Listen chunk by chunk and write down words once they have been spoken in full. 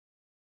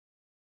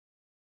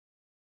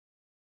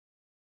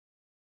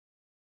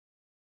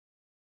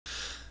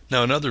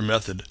Now another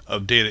method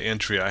of data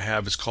entry I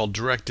have is called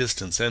direct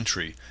distance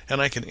entry,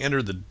 and I can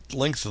enter the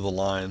length of the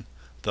line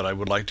that I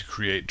would like to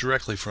create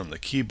directly from the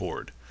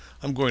keyboard.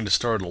 I'm going to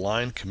start a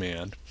line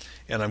command,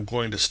 and I'm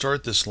going to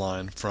start this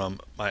line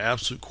from my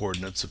absolute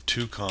coordinates of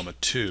 2,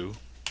 2,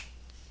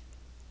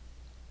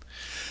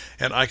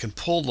 and I can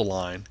pull the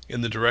line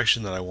in the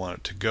direction that I want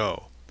it to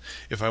go.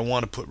 If I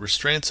want to put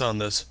restraints on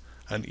this,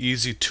 an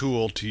easy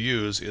tool to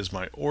use is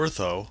my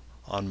ortho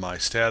on my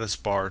status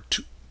bar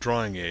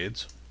drawing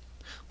aids,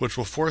 which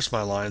will force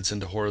my lines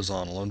into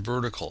horizontal and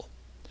vertical.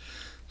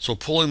 So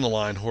pulling the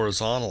line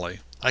horizontally,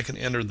 I can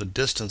enter the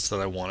distance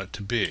that I want it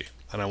to be,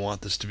 and I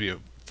want this to be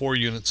 4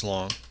 units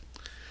long.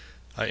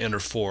 I enter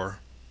 4,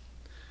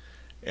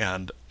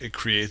 and it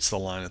creates the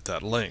line at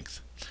that length.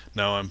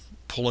 Now I'm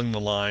pulling the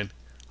line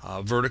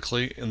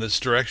vertically in this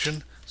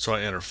direction, so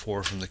I enter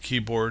 4 from the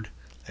keyboard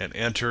and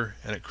enter,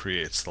 and it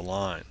creates the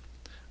line.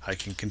 I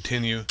can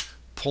continue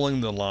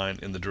pulling the line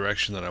in the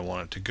direction that I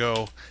want it to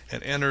go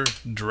and enter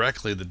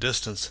directly the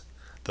distance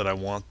that I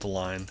want the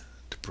line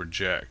to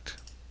project.